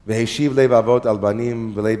V'heshiv lev avot al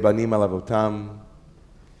banim v'lev banim al avotam.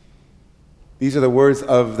 These are the words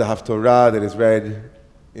of the Haftorah that is read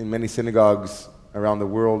in many synagogues around the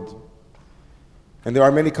world. And there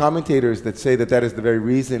are many commentators that say that that is the very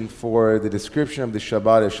reason for the description of the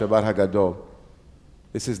Shabbat as Shabbat HaGadol.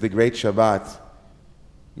 This is the great Shabbat,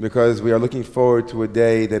 because we are looking forward to a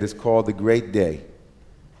day that is called the Great Day.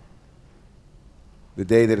 The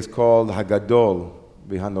day that is called HaGadol,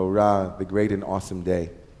 V'Hanorah, the great and awesome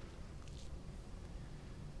day.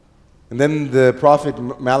 And then the prophet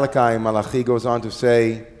Malachi goes on to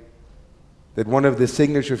say that one of the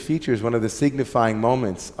signature features, one of the signifying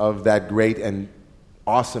moments of that great and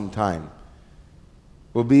awesome time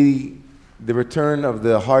will be the return of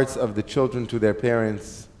the hearts of the children to their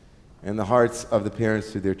parents and the hearts of the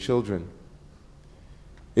parents to their children.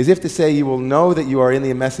 As if to say, you will know that you are in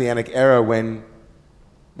the Messianic era when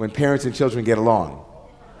parents and children get along.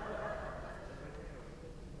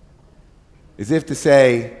 As if to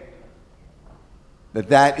say that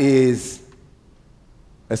that is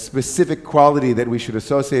a specific quality that we should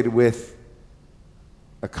associate with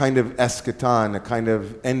a kind of eschaton, a kind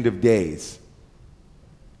of end of days.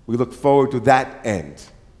 We look forward to that end.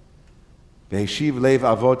 V'heshiv lev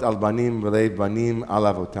avot al banim v'lev banim al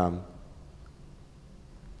avotam.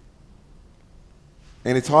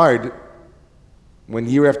 And it's hard when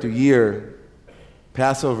year after year,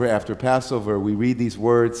 Passover after Passover, we read these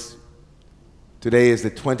words. Today is the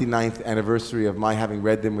 29th anniversary of my having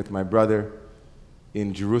read them with my brother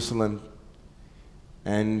in Jerusalem.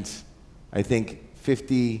 And I think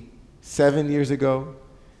 57 years ago,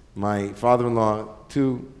 my father-in-law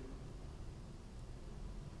too.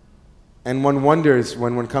 And one wonders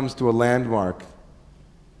when one comes to a landmark,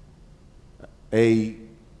 a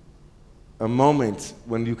moment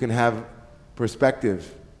when you can have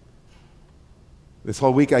perspective. This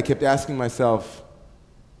whole week I kept asking myself,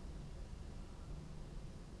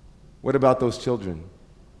 what about those children?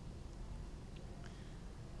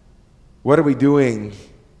 What are we doing?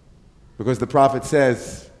 Because the prophet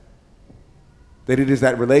says that it is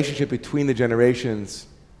that relationship between the generations.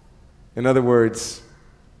 In other words,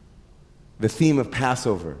 the theme of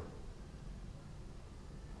Passover.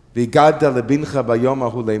 V'gadda lebincha bayom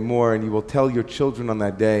ahu lemor, and you will tell your children on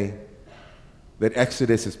that day that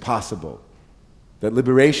Exodus is possible, that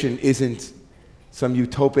liberation isn't some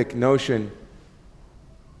utopic notion,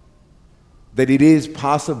 that it is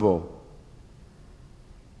possible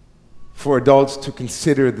for adults to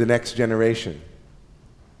consider the next generation.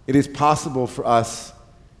 It is possible for us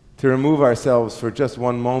to remove ourselves for just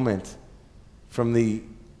one moment from the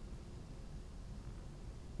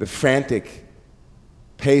frantic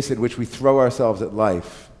pace at which we throw ourselves at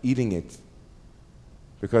life, eating it,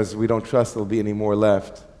 because we don't trust there'll be any more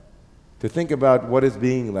left, to think about what is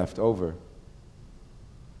being left over.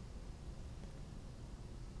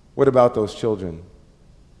 What about those children?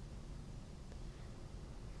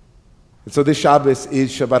 And so this Shabbos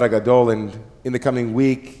is Shabbat HaGadol, and in the coming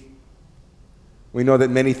week, we know that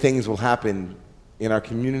many things will happen in our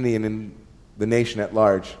community and in the nation at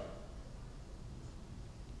large.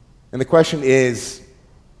 And the question is,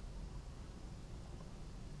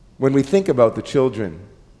 when we think about the children,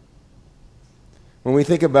 when we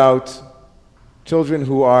think about children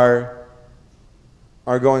who are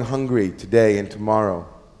going hungry today and tomorrow,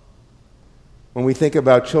 when we think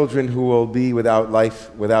about children who will be without life,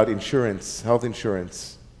 without insurance, health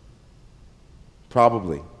insurance,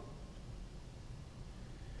 probably.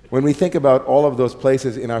 When we think about all of those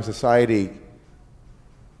places in our society,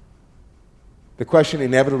 the question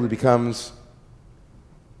inevitably becomes,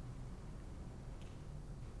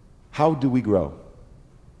 how do we grow?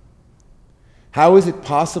 How is it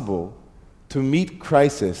possible to meet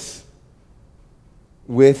crisis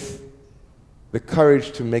with the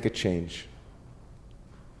courage to make a change?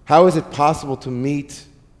 How is it possible to meet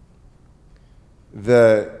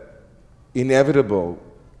the inevitable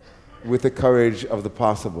with the courage of the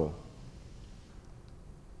possible?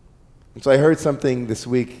 And so I heard something this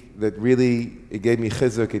week that really, it gave me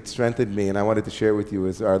chizuk, it strengthened me, and I wanted to share it with you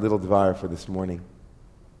as our little dvar for this morning.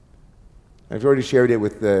 I've already shared it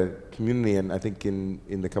with the community, and I think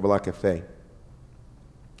in the Kabbalah Cafe.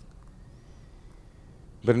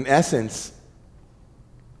 But in essence,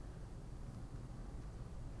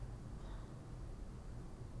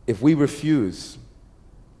 if we refuse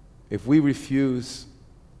the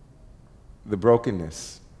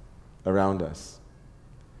brokenness around us,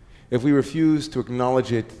 if we refuse to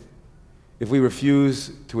acknowledge it, if we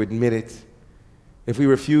refuse to admit it, if we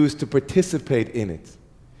refuse to participate in it,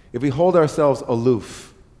 if we hold ourselves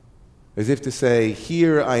aloof, as if to say,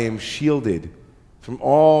 here I am shielded from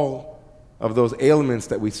all of those ailments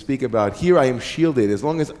that we speak about. Here I am shielded. As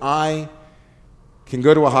long as I can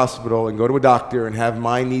go to a hospital and go to a doctor and have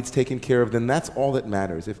my needs taken care of, then that's all that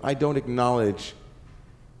matters. If I don't acknowledge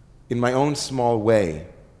in my own small way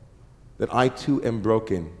that I too am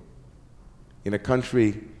broken in a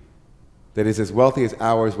country that is as wealthy as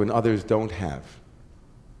ours when others don't have,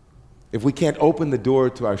 if we can't open the door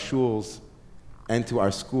to our shuls and to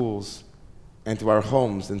our schools and to our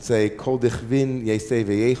homes and say, Kol dichvin yeseh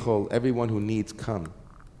v'yechol, everyone who needs, come.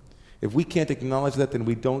 If we can't acknowledge that, then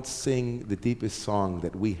we don't sing the deepest song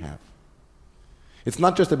that we have. It's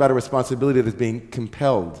not just about a responsibility that's being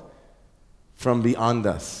compelled from beyond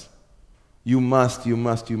us. You must, you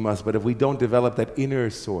must, you must. But if we don't develop that inner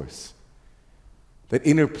source, that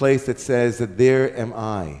inner place that says that there am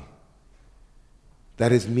I,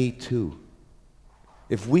 that is me too.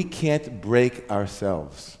 If we can't break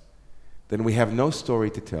ourselves, then we have no story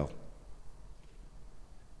to tell.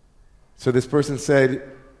 So this person said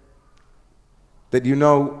that,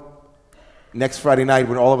 next Friday night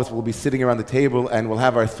when all of us will be sitting around the table and we'll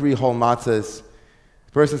have our 3 whole matzahs,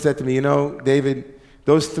 the person said to me, David,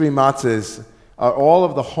 those 3 matzahs are all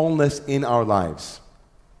of the wholeness in our lives.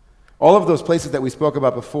 All of those places that we spoke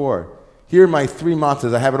about before. Here are my 3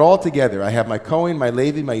 matzahs. I have it all together. I have my Kohen, my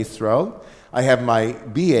Levi, my Yisrael. I have my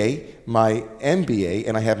BA, my MBA,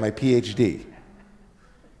 and I have my PhD.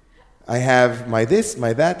 I have my this,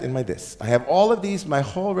 my that, and my this. I have all of these, my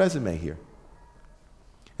whole resume here.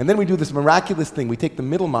 And then we do this miraculous thing. We take the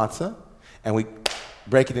middle matzah and we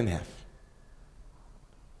break it in half.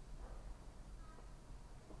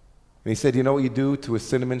 And he said, you know what you do to a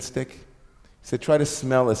cinnamon stick? He said, try to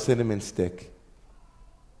smell a cinnamon stick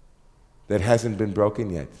that hasn't been broken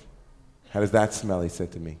yet. How does that smell? He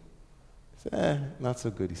said to me. I said, not so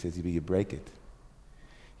good. He says, you break it.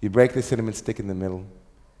 You break the cinnamon stick in the middle,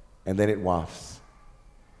 and then it wafts.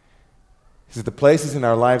 He says, the places in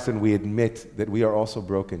our lives when we admit that we are also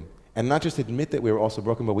broken, and not just admit that we are also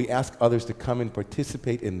broken, but we ask others to come and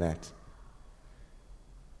participate in that.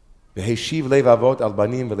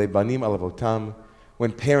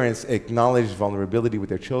 When parents acknowledge vulnerability with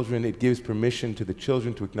their children, it gives permission to the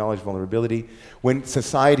children to acknowledge vulnerability. When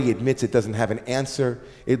society admits it doesn't have an answer,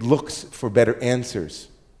 it looks for better answers.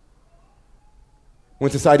 When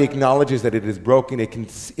society acknowledges that it is broken, it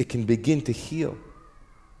can begin to heal.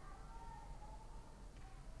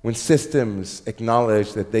 When systems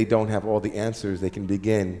acknowledge that they don't have all the answers, they can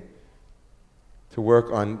begin to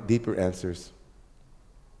work on deeper answers.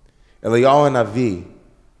 Eliyahu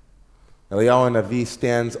Navi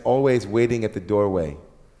stands always waiting at the doorway,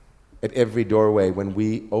 at every doorway when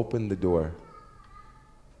we open the door.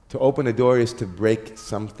 To open a door is to break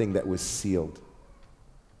something that was sealed.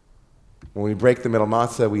 When we break the middle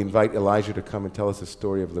matzah, we invite Elijah to come and tell us a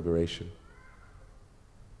story of liberation.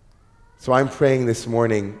 So I'm praying this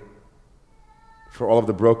morning for all of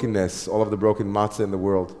the brokenness, all of the broken matzah in the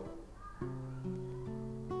world.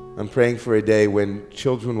 I'm praying for a day when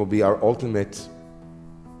children will be our ultimate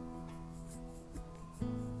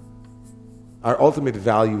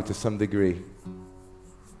value to some degree.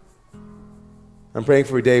 I'm praying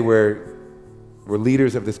for a day where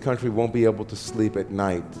leaders of this country won't be able to sleep at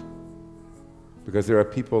night because there are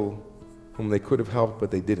people whom they could have helped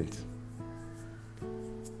but they didn't.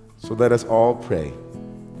 So let us all pray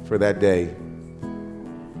for that day.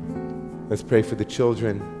 Let's pray for the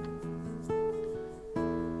children.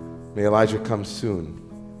 May Elijah come soon.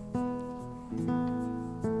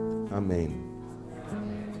 Amen.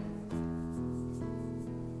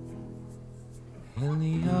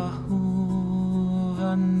 Eliyahu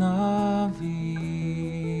Hanavi,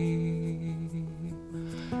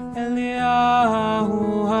 Eliyahu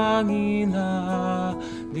Hagiladi,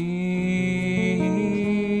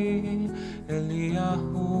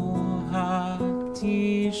 Eliyahu Hatishbi,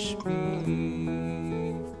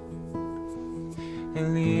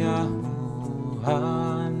 Eliyahu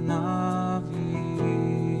Hanavi,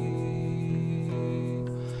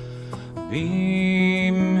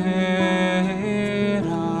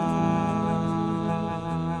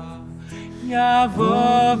 Yavo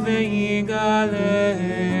v'yigalenu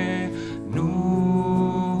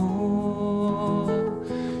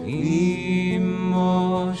im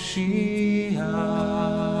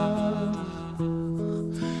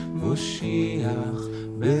Moshiach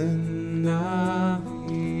ben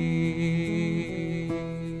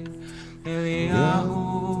David, Eliyahu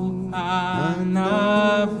Hanavi,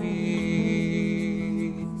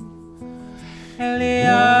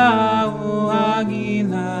 Eliyahu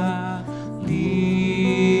Hagila,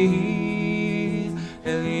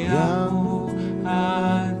 Eliyahu